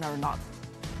অভিনেত্ৰী কংগনা ৰাণাউত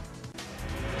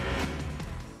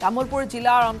তামুলপুৰ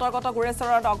জিলাৰ অন্তৰ্গত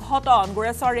গুৰেশ্বৰত অঘটন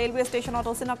গুৰেশ্বৰ ৰেলৱে ষ্টেচনত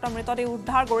অচিনাক্ত মৃতদেহ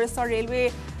উদ্ধাৰ গুৰেশ্বৰ ৰেলৱে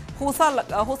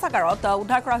হোসাগাৰত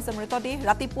উদ্ধাৰ কৰা হৈছে মৃতদেহ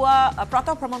ৰাতিপুৱা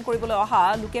প্ৰাতঃ ভ্ৰমণ কৰিবলৈ অহা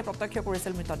লোকে প্ৰত্যক্ষ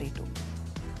কৰিছিল মৃতদেহটো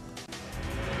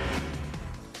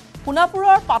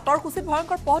পুনাপুৰৰ পাতৰকুচিত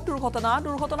ভয়ংকৰ পথ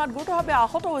দুৰ্ঘটনাত গুৰুতৰভাৱে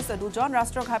আহত হৈছে দুজন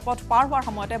ৰাষ্ট্ৰীয় ঘাইপথ পাৰ হোৱাৰ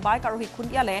সময়তে বাইক আৰোহী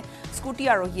খুন্দিয়ালে স্কুটি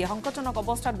আৰোহীয়ে সংকটজনক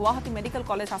অৱস্থাত গুৱাহাটী মেডিকেল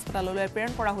কলেজ হাস্পতাললৈ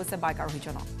প্ৰেৰণ কৰা হৈছে বাইক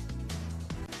আৰোহীজনক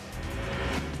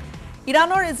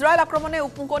ইৰানৰ ইজৰাইল আক্ৰমণে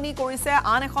উপমুকনি কৰিছে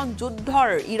আন এখন যুদ্ধৰ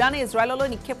ইৰানে ইজৰাইললৈ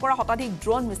নিক্ষেপ কৰা শতাধিক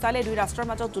ড্ৰোন মিছাইলে দুই ৰাষ্ট্ৰৰ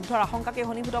মাজত যুদ্ধৰ আশংকাকে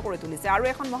ঘনীভূত কৰি তুলিছে আৰু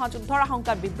এখন মহাযুদ্ধৰ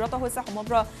আশংকাত বিব্ৰত হৈছে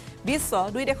সমগ্ৰ বিশ্ব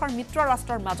দুই দেশৰ মিত্ৰ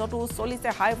ৰাষ্ট্ৰৰ মাজতো চলিছে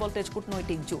হাই ভল্টেজ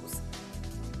কূটনৈতিক যুঁজ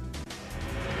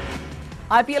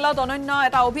আইপিএলত অনন্য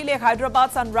এটা অভিলেখ হায়দৰাবাদ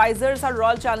ছানৰাইজাৰ্ছ আৰু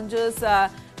ৰয়েল চেলেঞ্জাৰ্ছ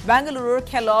বেংগালুৰুৰ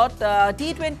খেলত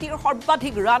টি20ৰ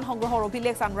সৰ্বাধিক ৰান সংগ্ৰহৰ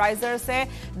অভিলেখ ছানৰাইজাৰ্ছে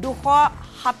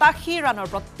 287 ৰানৰ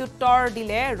প্ৰত্যুত্তৰ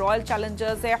দিলে ৰয়েল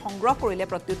চেলেঞ্জাৰ্ছে সংগ্ৰহ কৰিলে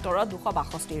প্ৰত্যুত্তৰত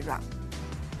 262 ৰান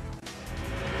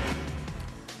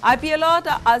আইপিএলত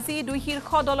আজি দুই শীৰ্ষ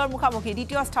দলৰ মুখামুখি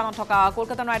দ্বিতীয় স্থানত থকা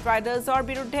কলকাতা নাইট ৰাইডাৰ্ছৰ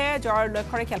বিৰুদ্ধে জয়ৰ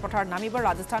লক্ষ্যৰে খেলপথাৰত নামিব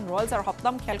ৰাজস্থান ৰয়েলছ আৰু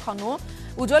সপ্তম খেলখনো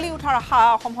উজ্বলি উঠাৰ আশা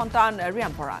অসম সন্তান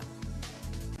ৰিয়ান পৰাগ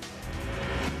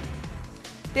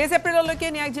 23 এপ্ৰিললৈকে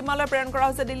ন্যায়িক জিম্মালৈ প্ৰেৰণ কৰা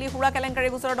হৈছে দিল্লী সুৰা কেলেংকাৰী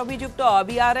গোচৰত অভিযুক্ত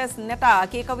বিআৰএছ নেতা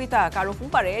কে কবিতাক আৰু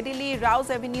সোমবাৰে দিল্লী ৰাউজ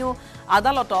এভিনিউ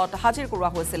আদালতত হাজিৰ কৰোৱা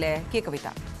হৈছিল কে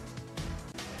কবিতা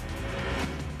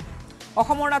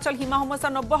অসম অৰুণাচল সীমা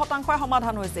সমস্যাৰ 90%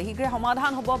 সমাধান হৈছে শীঘ্ৰে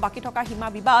সমাধান হ'ব বাকি থকা সীমা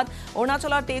বিবাদ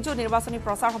অৰুণাচলৰ তেজু নিৰ্বাচনী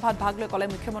প্ৰচাৰ সভাত ভাগ লৈ ক'লে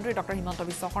মুখ্যমন্ত্ৰী ডক্টৰ হিমন্ত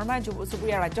বিশ্ব শৰ্মাই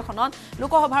চুবুৰীয়া ৰাজ্যখনত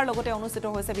লোকসভাৰ লগতে অনুষ্ঠিত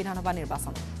হৈছে বিধানসভা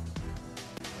নিৰ্বাচন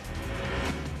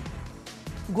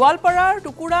গোৱালপাৰাৰ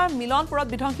টুকুৰা মিলনপুৰত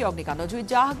বিধ্বংসী অগ্নিকাণ্ড জুইত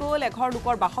জাহ গ'ল এঘৰ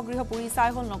লোকৰ বাসগৃহ পুৰি ছাই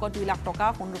হ'ল নগদ 2 লাখ টকা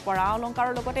সোণৰূপৰ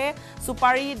অলংকাৰৰ লগতে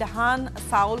সুপাৰী ধান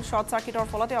চাউল শ্বৰ্ট চাৰ্কিটৰ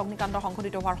ফলতে অগ্নিকাণ্ড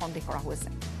সংঘটিত হোৱাৰ সন্দেহ কৰা হৈছে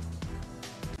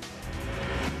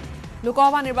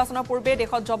লোকসভা নিৰ্বাচনৰ পূৰ্বে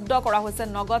দেশত জব্দ কৰা হৈছে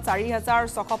নগদ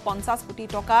 4,650 কোটি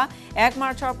টকা 1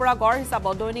 মাৰ্চৰ পৰা গড়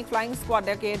হিচাপত দৈনিক ফ্লাইং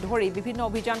স্কোৱাডকে ধৰি বিভিন্ন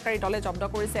অভিযানকাৰী দলে জব্দ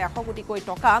কৰিছে 100 কোটিকৈ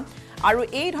টকা আৰু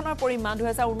এই ধনৰ পৰিমাণ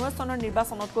 2019 চনৰ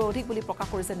নিৰ্বাচনতকৈ অধিক বুলি প্ৰকাশ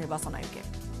কৰিছে নিৰ্বাচন আয়োগে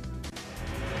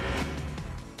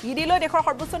ইডিলৈ দেশৰ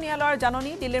সৰ্বোচ্চ ন্যায়ালয়ৰ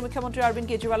জাননী দিল্লীৰ মুখ্যমন্ত্ৰী অৰবিন্দ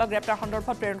কেজৰিৱালক গ্ৰেপ্তাৰ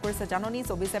সন্দৰ্ভত প্ৰেৰণ কৰিছে জাননী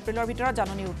 24 এপ্ৰিলৰ ভিতৰত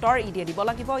জাননীৰ উত্তৰ ইডিয়ে দিব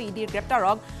লাগিব ইডিৰ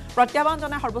গ্ৰেপ্তাৰক প্ৰত্যাহ্বান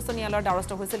জনাই সৰ্বোচ্চ ন্যায়ালয়ৰ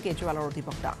দ্বাৰস্থ হৈছিল কেজৰিৱালৰ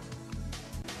অধিবক্তা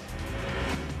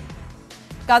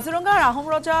কাজিৰঙাৰ আহোম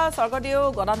ৰজা স্বৰ্গদেউ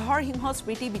গদাধৰ সিংহ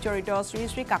স্মৃতি বিজড়িত শ্ৰী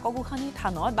শ্ৰী কাকগোসানী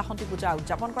থানত বাসন্তী পূজা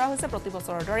উদযাপন কৰা হৈছে প্ৰতি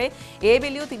বছৰৰ দৰে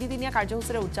এইবেলিও তিনিদিনীয়া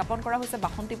কাৰ্যসূচীৰে উদযাপন কৰা হৈছে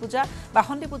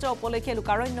বাসন্তী পূজা উপলক্ষে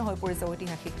লোকাৰণ্য হৈ পৰিছে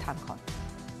ঐতিহাসিক থানখন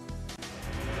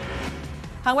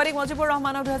সাংবাদিক মজিবুৰ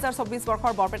ৰহমানক 2024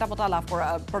 বৰ্ষৰ বৰপেটা বঁটা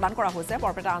প্ৰদান কৰা হৈছে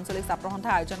বৰপেটা আঞ্চলিক ছাত্ৰ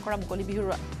সন্থাই আয়োজন কৰা মুকলি বিহুৰ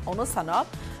অনুষ্ঠানত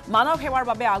মানৱ সেৱাৰ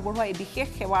বাবে আগবঢ়োৱা এই বিশেষ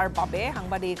সেৱাৰ বাবে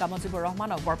সাংবাদিক মজিবুৰ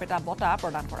ৰহমানক বৰপেটা বঁটা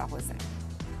প্ৰদান কৰা হৈছে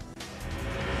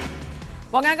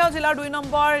বঙাইগাঁও জিলাৰ 2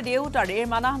 নম্বৰ দেউতাৰীৰ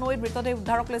মানাহ নৈত মৃতদেহ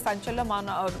উদ্ধাৰক লৈ চাঞ্চল্য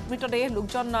মৃতদেহ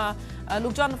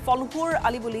লোকজন ফলহুৰ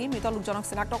আলী বুলি মৃত লোকজনক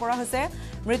চিনাক্ত কৰা হৈছে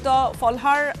মৃত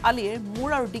ফলহাৰ আলীৰ মূৰ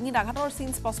আৰু ডিঙিত আঘাতৰ চিন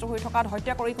স্পষ্ট হৈ থকাত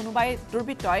হত্যা কৰি কোনোবাই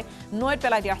দুৰ্বৃত্তই নৈত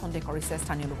পেলাই দিয়াৰ সন্দেহ কৰিছে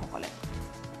স্থানীয় লোকসকলে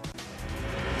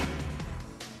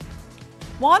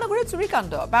মহানগৰীত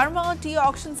চুৰিকাণ্ড প্যাৰামাউণ্ট টি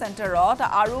অকশ্যন চেণ্টাৰত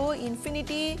আৰু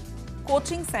ইনফিনিটি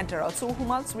কোচিং চেণ্টাৰত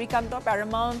চুৰহুমাল চুৰিকাণ্ড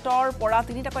প্যাৰামাউণ্টৰ পৰা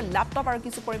তিনিটাকৈ লেপটপ আৰু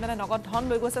কিছু পৰিমাণে নগদ ধন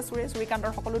লৈ গৈছে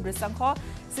চুৰিকাণ্ডৰ সকলো দৃশ্যাংশ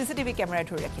চিচিটিভি কেমেৰাই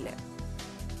ধৰি ৰাখিলে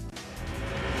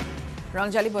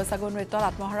ৰংজালি বৈশাগু নৃত্যত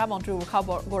আত্মহাৰা মন্ত্ৰী উষা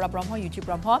গৌৰা ব্ৰহ্ম ইউজি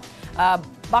ব্ৰহ্ম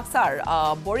বাক্সাৰ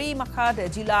বৰিমাখাত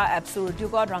জিলা এপছুৰ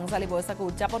উদ্যোগত ৰংজালি বৈশাগু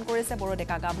উদযাপন কৰিছে বড়ো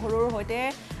ডেকা গাভৰুৰ সৈতে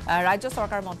ৰাজ্য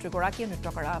চৰকাৰ মন্ত্ৰীগৰাকীয়ে নৃত্য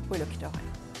কৰা পৰিলক্ষিত হয়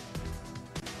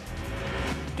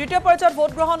তৃতীয় পৰ্যায়ত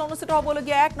ভোট গ্ৰহণ অনুষ্ঠিত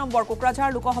হ'বলগীয়া 1 নম্বৰ কোকৰাঝাৰ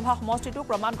লোকসভা সমষ্টিটো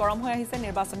ক্ৰমাৎ গৰম হৈ আহিছে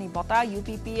নিৰ্বাচনী বঁটা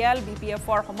UPPL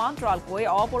BPFৰ সমান্তৰালকৈ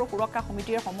অপৰ সুৰক্ষা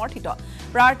সমিতিৰ সমৰ্থিত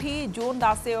প্ৰাৰ্থী জোন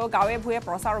দাসেও গাঁৱে ভূঞে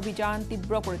প্ৰচাৰ অভিযান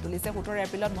তীব্ৰ কৰি তুলিছে 17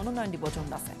 এপ্ৰিলত মনোনয়ন দিব জোন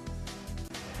দাসে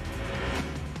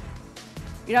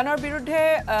ইৰাণৰ বিৰুদ্ধে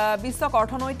বিশ্বক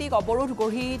অৰ্থনৈতিক অৱৰোধ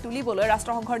গঢ়ি তুলিবলৈ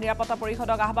ৰাষ্ট্ৰসংঘৰ নিৰাপত্তা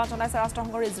পৰিষদক আহ্বান জনাইছে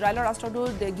ৰাষ্ট্ৰসংঘৰ ইজৰাইলৰ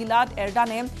ৰাষ্ট্ৰদূত গিলাড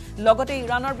এৰডানে লগতে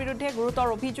ইৰাণৰ বিৰুদ্ধে গুৰুতৰ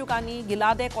অভিযোগ আনি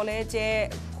গিলাডে ক'লে যে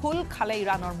খুল খালে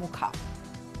ইৰাণৰ মুখা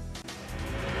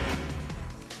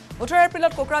 18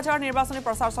 এপ্ৰিলত কোকৰাঝাৰ নিৰ্বাচনী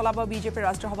প্ৰচাৰ চলাব বিজেপিৰ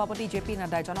ৰাষ্ট্ৰীয় সভাপতি জেপি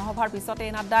নাড্ডাই জনসভাৰ পিছতে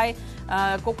নাড্ডাই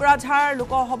কোকৰাঝাৰ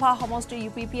লোকসভা সমষ্টি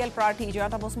UPPL প্ৰাৰ্থী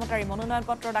জয়ন্ত বসুমতাৰীৰ মনোনয়ন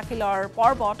পত্ৰ দাখিলৰ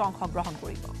পৰ্বত অংশগ্ৰহণ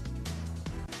কৰিব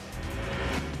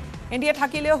ইণ্ডিয়া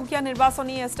থাকিলেও সুকীয়া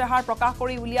নিৰ্বাচনী ইস্তাহাৰ প্ৰকাশ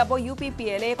কৰি উলিয়াব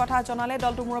UPPL এই কথা জনালে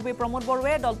দলটোৰ মুৰব্বী প্ৰমোদ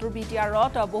বড়োৱে দলটোৰ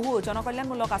BTRত বহু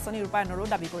জনকল্যাণমূলক আঁচনি ৰূপায়ণৰো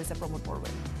দাবী কৰিছে প্ৰমোদ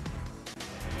বড়োৱে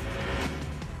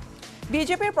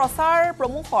বিজেপিৰ প্ৰচাৰ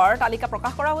প্ৰমুখৰ তালিকা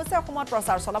প্ৰকাশ কৰা হৈছে অসমত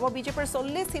প্ৰচাৰ চলাব বিজেপিৰ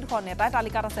 40 শীৰ্ষ নেতাই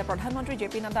তালিকাত আছে প্ৰধানমন্ত্ৰী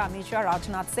জেপি নাড্ডা অমিত শ্বাহ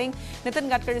ৰাজনাথ সিং নিতিন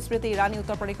গাডকাৰী স্মৃতি ইৰাণী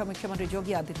উত্তৰ প্ৰদেশৰ মুখ্যমন্ত্ৰী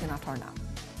যোগী আদিত্যনাথৰ নাম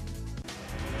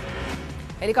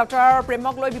হেলিকপ্টাৰৰ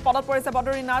প্ৰেমক লৈ বিপদত পৰিছে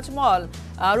বদৰী নাজমল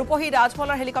ৰূপহী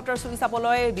ৰাজমলৰ হেলিকপ্টাৰ চুৰি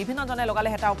চাবলৈ বিভিন্নজনে লগালে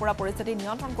হেতা ওপৰা পৰিস্থিতি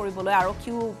নিয়ন্ত্ৰণ কৰিবলৈ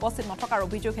আৰক্ষীও উপস্থিত নথকাৰ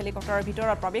অভিযোগ হেলিকপ্টাৰৰ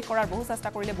ভিতৰত প্ৰৱেশ কৰাৰ বহু চেষ্টা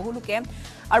কৰিলে বহু লোকে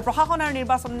আৰু প্ৰশাসন আৰু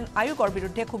নিৰ্বাচন আয়োগৰ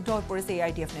বিৰুদ্ধে ক্ষুব্ধ হৈ পৰিছে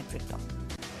AITF নেতৃত্ব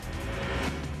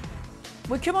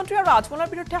মুখ্যমন্ত্ৰী আৰু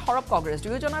ৰাজমলৰ বিৰুদ্ধে সৰব কংগ্ৰেছ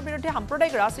দুয়োজনৰ বিৰুদ্ধে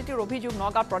সাম্প্ৰদায়িক ৰাজনীতিৰ অভিযোগ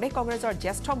নগাঁৱত প্ৰদেশ কংগ্ৰেছৰ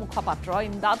জ্যেষ্ঠ মুখপাত্ৰ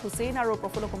ইমদাদ হুছেইন আৰু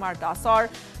প্ৰফুল্ল কুমাৰ দাসৰ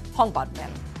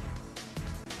সংবাদমেল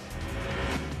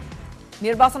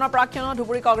নিৰ্বাচনৰ প্ৰাক্ষণত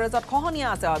ধুবুৰী কংগ্ৰেছত খহনীয়া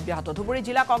আছে অব্যাহত ধুবুৰী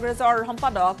জিলা কংগ্ৰেছৰ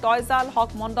সম্পাদক তয়জাল হক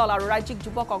মণ্ডল আৰু ৰাজ্যিক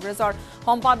যুৱ কংগ্ৰেছৰ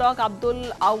সম্পাদক আব্দুল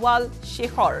আউৱাল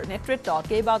শেখৰ নেতৃত্বত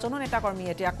কেইবাজনো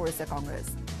নেতাকৰ্মীয়ে ত্যাগ কৰিছে কংগ্ৰেছ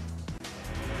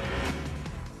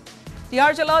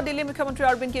তিহাৰ জেলত দিল্লী মুখ্যমন্ত্ৰী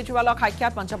অৰবিন্দ কেজৰিৱালক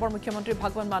সাক্ষাৎ পঞ্জাবৰ মুখ্যমন্ত্ৰী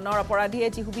ভগৱন্ত মানৰ অপৰাধীয়ে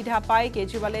যি সুবিধা পায়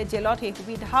কেজৰিৱালে জেলত সেই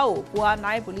সুবিধাও পোৱা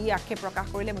নাই বুলি আক্ষেপ প্ৰকাশ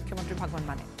কৰিলে মুখ্যমন্ত্ৰী ভগৱন্ত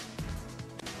মানে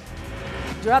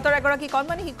যোৰহাটৰ এগৰাকী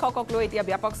কণমানি শিক্ষকক লৈ এতিয়া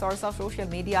ব্যাপক চৰ্চা ছ'চিয়েল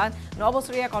মিডিয়াত 9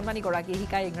 বছৰীয়া কণমানিগৰাকীয়ে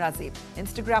শিকায় ইংৰাজী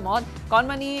ইনষ্টাগ্ৰামত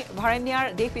কণমানি ভাৰেণ্যাৰ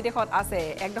দেশ বিদেশত আছে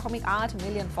 1.8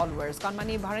 মিলিয়ন ফলোৱাৰ্ছ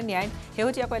কণমানি ভাৰেণ্যাই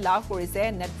শেহতীয়াকৈ লাভ কৰিছে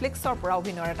নেটফ্লিক্সৰ পৰা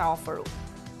অভিনয়ৰ এটা অফাৰো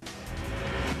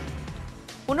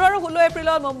 15 আৰু 16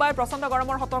 এপ্ৰিলত মুম্বাইৰ প্ৰচণ্ড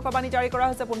গৰমৰ সতৰ্কবাণী জাৰি কৰা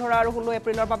হৈছে 15 আৰু 16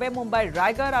 এপ্ৰিলৰ বাবে মুম্বাইৰ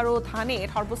ৰায়গড় আৰু থানেত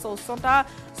সৰ্বোচ্চ উষ্ণতা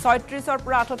 36ৰ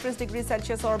পৰা 38 ডিগ্ৰী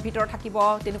চেলছিয়াছৰ ভিতৰত থাকিব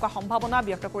তেনেকুৱা সম্ভাৱনা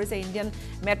ব্যক্ত কৰিছে ইণ্ডিয়ান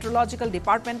মেট্ৰলজিকেল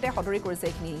ডিপাৰ্টমেণ্টে সদৰি কৰিছে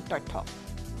এইখিনি তথ্য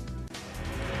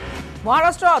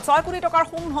মহাৰাষ্ট্ৰত 6 কোটি টকাৰ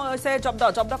সোণ হৈছে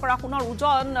জব্দ কৰা সোণৰ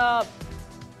ওজন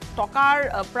টকাৰ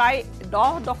প্ৰায়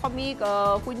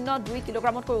 10.02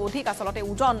 কিলোগ্ৰামতকৈ অধিক আসলতে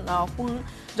ওজন সোণ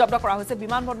জব্দ কৰা হৈছে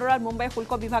বিমান বন্দৰত মুম্বাই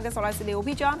শুল্ক বিভাগে চলাইছিল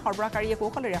অভিযান সৰবৰাহকাৰীয়ে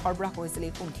কৌশলেৰে সৰবৰাহ কৰিছিল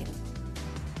সোণখিনি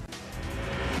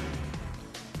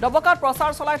ডবকাত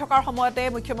প্ৰচাৰ চলাই থকাৰ সময়তে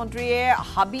মুখ্যমন্ত্ৰীয়ে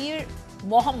হাবিৰ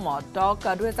মহম্মদক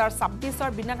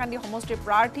 2026 বিনাকান্দি সমষ্টিৰ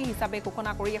প্ৰাৰ্থী হিচাপে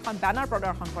ঘোষণা কৰি এখন বেনাৰ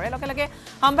প্ৰদৰ্শন কৰে লগে লগে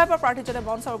সম্ভাৱ্য প্ৰাৰ্থীজনে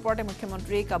মঞ্চৰ ওপৰতে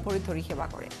মুখ্যমন্ত্ৰীক ভৰিত ধৰি সেৱা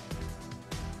কৰে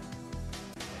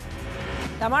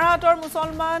দামাৰহাটৰ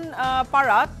মুছলমান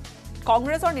পাৰাত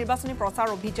কংগ্ৰেছৰ নিৰ্বাচনী প্ৰচাৰ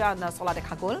অভিযান চলা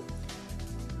দেখা গ'ল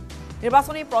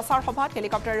নিৰ্বাচনী প্ৰচাৰ সভাত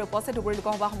হেলিকপ্টাৰেৰে উপস্থিত ধুবুৰী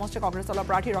লোকসভা সমষ্টিৰ কংগ্ৰেছ দলৰ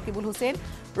প্ৰাৰ্থী ৰকিবুল হুছেইন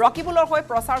ৰকিবুলৰ হৈ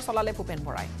প্ৰচাৰ চলালে ভূপেন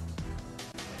বৰাই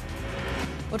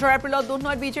 18 এপ্ৰিলত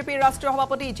দুধনৈত বিজেপিৰ ৰাষ্ট্ৰীয়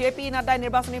সভাপতি জেপি নাড্ডাই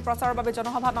নিৰ্বাচনী প্ৰচাৰৰ বাবে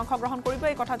জনসভাত অংশগ্ৰহণ কৰিব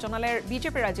এই কথা জনালে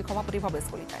বিজেপিৰ ৰাজ্যিক সভাপতি ভৱেশ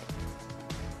কলিতাই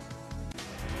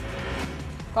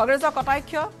কংগ্ৰেছৰ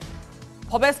কটাক্ষ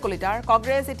ভৱেশ কলিতাৰ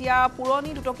কংগ্ৰেছ এতিয়া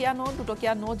পুৰণি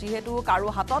দুটকীয়া নোট যিহেতু কাৰো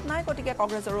হাতত নাই গতিকে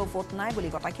কংগ্ৰেছৰো ভোট নাই বুলি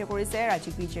কটাক্ষ কৰিছে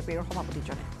ৰাজ্যিক বিজেপিৰ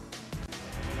সভাপতিজনে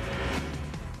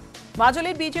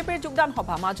মাজুলীত বিজেপিৰ যোগদান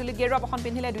সভা মাজুলীত গেৰুৱা বসন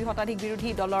পিন্ধিলে 2 শতাধিক বিৰোধী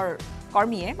দলৰ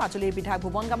কৰ্মীয়ে মাজুলীৰ বিধায়ক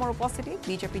ভুৱন গামৰ উপস্থিতি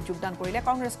বিজেপিত যোগদান কৰিলে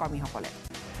কংগ্ৰেছ কৰ্মীসকলে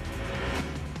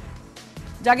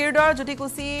জাগিৰোডৰ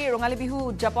জ্যোতিকুচি ৰঙালী বিহু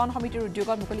উদযাপন সমিতিৰ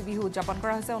উদ্যোগত মুকলি বিহু উদযাপন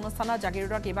কৰা হৈছে অনুষ্ঠানত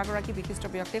জাগিৰোডৰ কেইবাগৰাকী বিশিষ্ট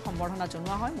ব্যক্তিক সম্বৰ্ধনা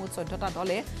জনোৱা হয় মুঠ 14টা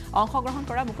দলে অংশগ্ৰহণ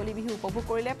কৰা মুকলি বিহু উপভোগ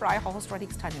কৰিলে প্ৰায় সহস্ৰাধিক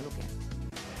স্থানীয় লোকে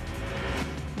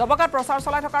দবকাত প্ৰচাৰ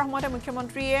চলাই থকাৰ সময়তে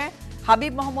মুখ্যমন্ত্ৰীয়ে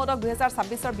হাবিব মহম্মদক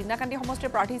 2026 বিনাকান্দি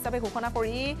সমষ্টিৰ প্ৰাৰ্থী হিচাপে ঘোষণা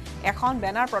কৰি এখন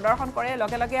বেনাৰ প্ৰদৰ্শন কৰে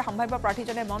লগে লগে সম্ভাৱ্য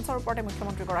প্ৰাৰ্থীজনে মঞ্চৰ ওপৰতে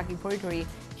মুখ্যমন্ত্ৰীগৰাকীক ভৰি ধৰি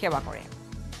সেৱা কৰে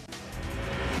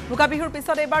মুকা বিহুৰ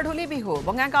পিছত এবাৰ ধুলি বিহু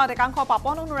বঙাইগাঁৱত একাংশ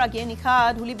পাপন অনুৰাগীয়ে নিশা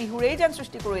ধুলি বিহুৰেই যেন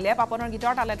সৃষ্টি কৰিলে পাপনৰ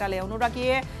গীতৰ তালে তালে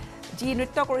অনুৰাগীয়ে যি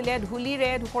নৃত্য কৰিলে ধুলিৰে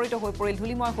ধুকৰিত হৈ পৰিল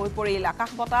ধুলিময় হৈ পৰিল আকাশ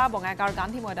বতা বঙাইগাঁৱৰ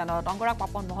গান্ধী ময়দানত অংগৰাগ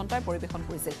পাপন মহন্তই পৰিৱেশন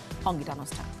কৰিছিল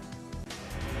সংগীতানুষ্ঠান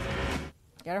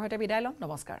ইয়াৰ সৈতে বিদায় লম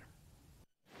নমস্কাৰ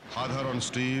সাধাৰণ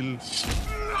ষ্টীল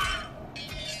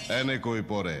এনেকৈ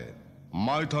পৰে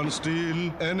মাইথন ষ্টীল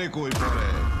এনেকৈ পৰে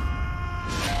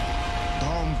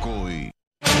ধমকৈ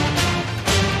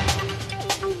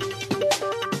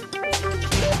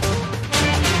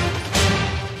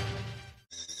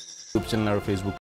ইউটিউব চেনেল আৰু ফেচবুক